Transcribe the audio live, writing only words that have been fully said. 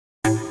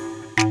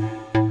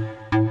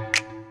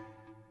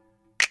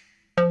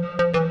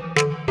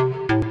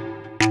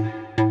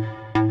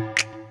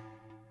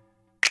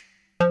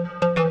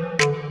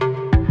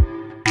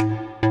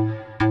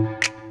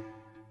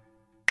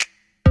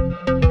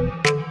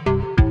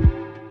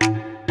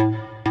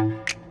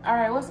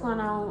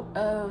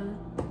on?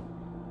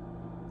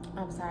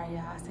 I'm sorry,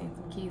 y'all. I seen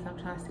some keys. I'm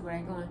trying to see where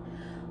they're going.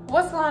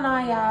 What's going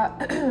on,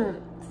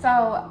 y'all? So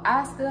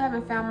I still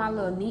haven't found my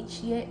little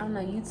niche yet on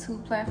the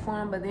YouTube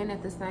platform, but then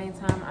at the same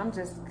time, I'm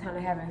just kind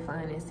of having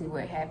fun and see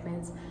what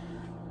happens.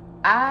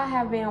 I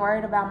have been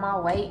worried about my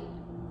weight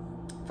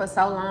for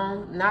so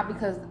long, not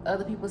because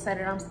other people say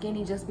that I'm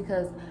skinny, just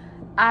because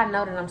I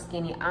know that I'm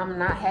skinny. I'm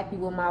not happy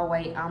with my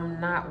weight. I'm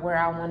not where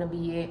I want to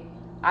be at.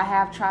 I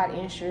have tried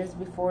insurance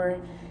before.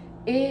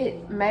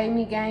 It made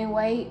me gain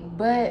weight,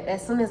 but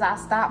as soon as I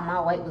stopped,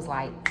 my weight was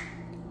like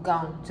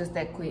gone just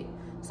that quick.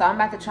 So I'm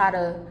about to try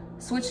to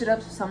switch it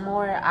up some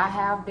more. I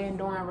have been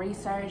doing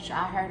research.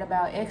 I heard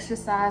about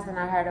exercise and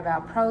I heard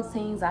about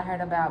proteins. I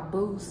heard about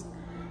Boost.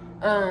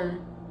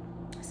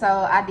 So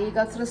I did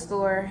go to the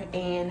store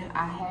and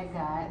I had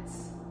got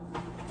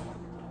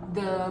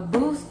the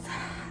Boost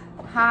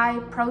High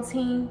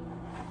Protein.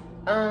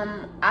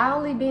 I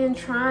only been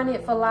trying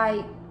it for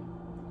like,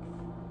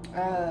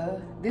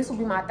 this will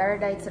be my 3rd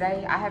day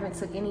today. I haven't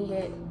took any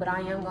yet, but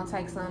I am gonna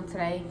take some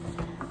today.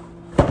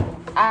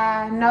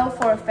 I know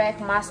for a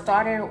fact my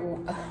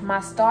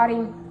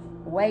starting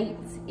weight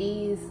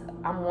is,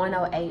 I'm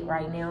 108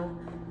 right now.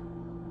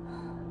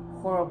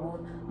 Horrible.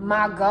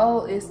 My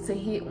goal is to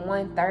hit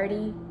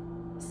 130,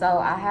 so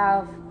I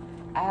have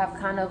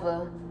kind of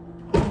a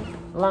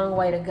long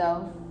way to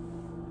go.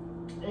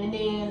 And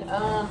then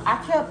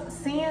I kept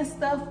seeing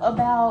stuff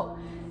about,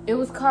 it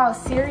was called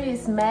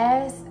Serious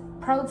Mass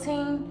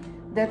Protein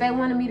that they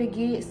wanted me to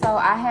get. So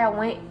I had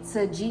went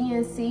to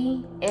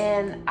GNC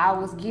and I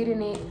was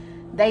getting it.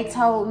 They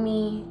told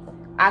me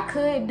I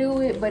could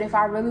do it, but if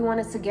I really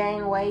wanted to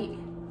gain weight,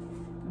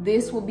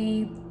 this will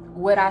be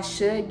what I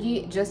should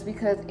get, just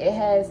because it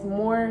has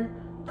more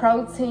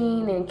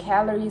protein and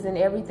calories and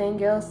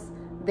everything else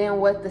than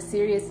what the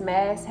Serious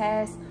Mass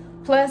has.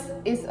 Plus,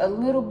 it's a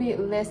little bit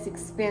less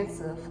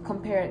expensive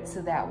compared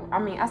to that one. I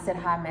mean, I said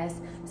High Mass.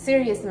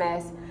 Serious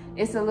Mass,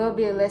 it's a little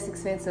bit less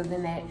expensive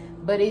than that.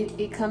 But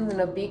it comes in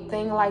a big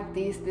thing like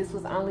this. This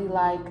was only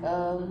like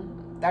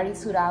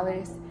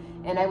 $32.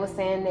 And they were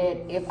saying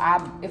that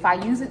if I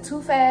use it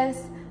too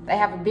fast, they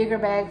have a bigger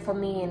bag for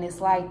me and it's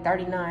like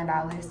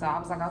 $39. So I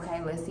was like,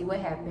 okay, let's see what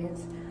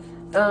happens.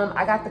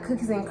 I got the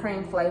cookies and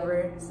cream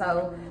flavor.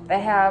 So they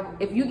have,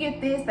 if you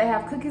get this, they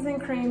have cookies and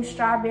cream,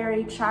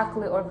 strawberry,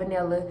 chocolate, or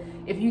vanilla.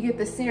 If you get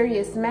the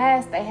Serious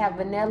Mass, they have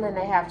vanilla and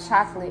they have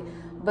chocolate.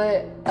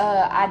 But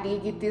I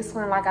did get this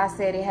one. Like I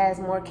said, it has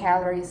more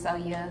calories. So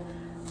yeah.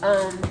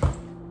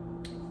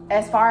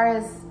 As far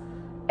as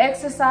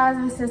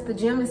exercising, since the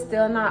gym is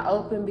still not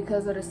open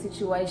because of the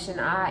situation,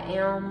 I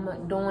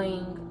am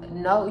doing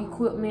no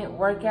equipment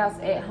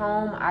workouts at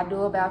home. I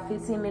do about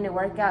 15-minute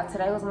workout.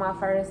 Today was my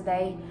first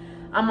day.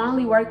 I'm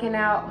only working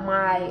out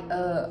my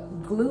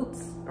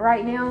glutes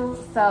right now.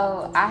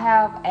 So I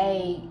have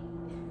a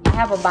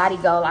body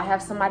goal. I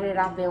have somebody that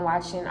I've been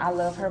watching. I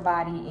love her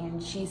body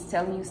and she's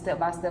telling you step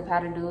by step how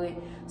to do it.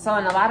 So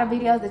in a lot of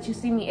videos that you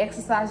see me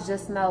exercise,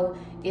 just know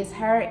it's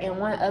her and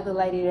one other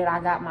lady that I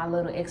got my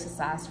little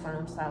exercise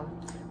from. So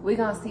we're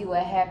gonna see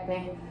what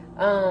happened.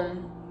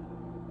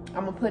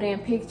 I'm gonna put in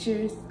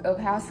pictures of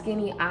how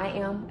skinny I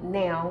am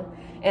now,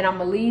 and I'm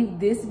gonna leave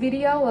this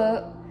video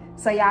up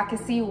so y'all can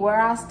see where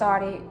I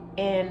started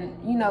and,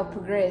 you know,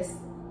 progress,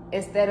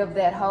 instead of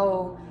that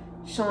whole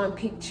showing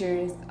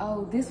pictures,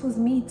 oh, this was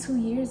me 2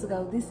 years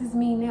ago, this is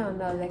me now.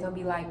 No, they're gonna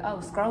be like,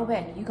 oh, scroll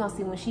back, you're gonna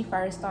see when she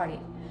first started.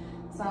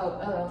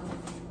 So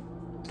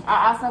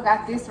I also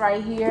got this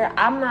right here.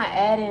 I'm not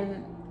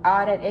adding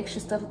all that extra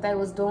stuff that they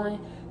was doing,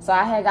 so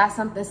I had got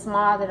something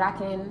small that I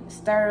can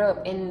stir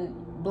up and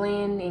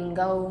blend and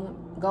go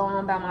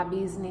on about my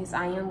business.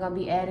 I am gonna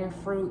be adding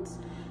fruits.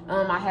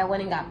 I had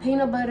went and got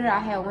peanut butter. I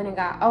had went and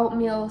got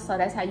oatmeal. So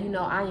that's how you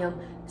know I am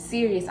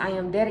serious. I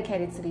am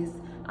dedicated to this.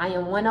 I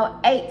am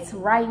 108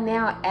 right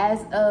now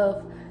as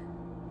of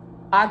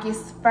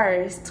August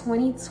 1st,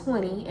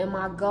 2020. And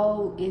my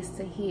goal is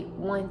to hit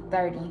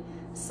 130.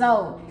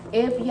 So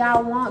if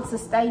y'all want to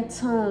stay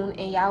tuned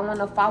and y'all want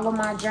to follow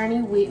my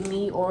journey with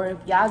me, or if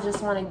y'all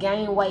just want to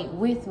gain weight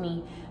with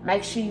me,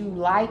 make sure you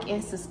like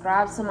and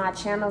subscribe to my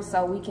channel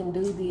so we can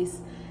do this.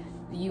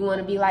 You want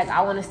to be like,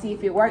 I want to see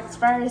if it works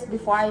first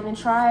before I even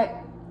try it,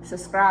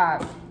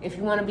 subscribe. If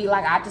you want to be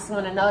like, I just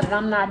want to know that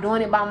I'm not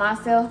doing it by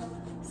myself,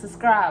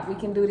 subscribe. We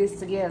can do this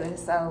together.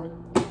 So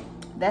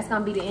that's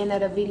going to be the end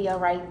of the video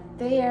right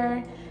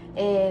there.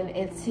 And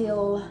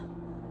until,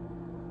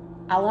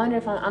 I wonder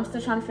if I'm still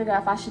trying to figure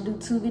out if I should do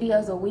 2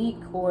 videos a week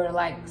or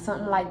like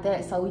something like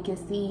that, so we can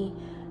see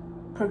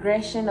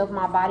progression of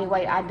my body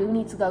weight. I do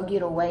need to go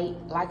get a weight.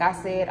 Like I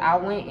said, I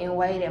went and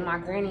weighed at my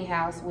granny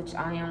house, which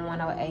I am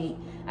 108.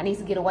 I need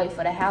to get a weight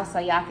for the house so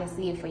y'all can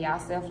see it for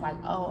yourself. Like,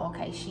 oh,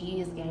 okay, she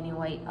is gaining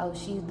weight. Oh,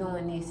 she's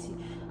doing this.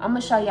 I'm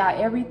gonna show y'all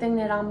everything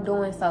that I'm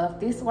doing. So if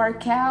this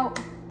work out,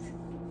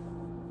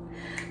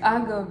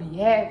 I'm gonna be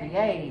happy,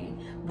 hey.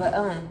 But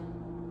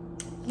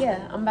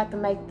yeah, I'm about to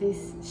make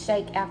this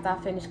shake after I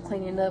finish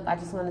cleaning up. I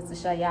just wanted to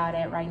show y'all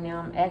that right now.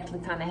 I'm actually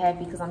kind of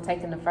happy because I'm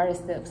taking the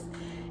first steps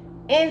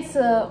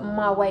into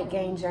my weight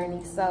gain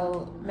journey.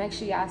 So make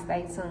sure y'all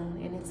stay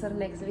tuned. And until the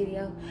next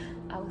video,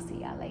 I will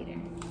see y'all later.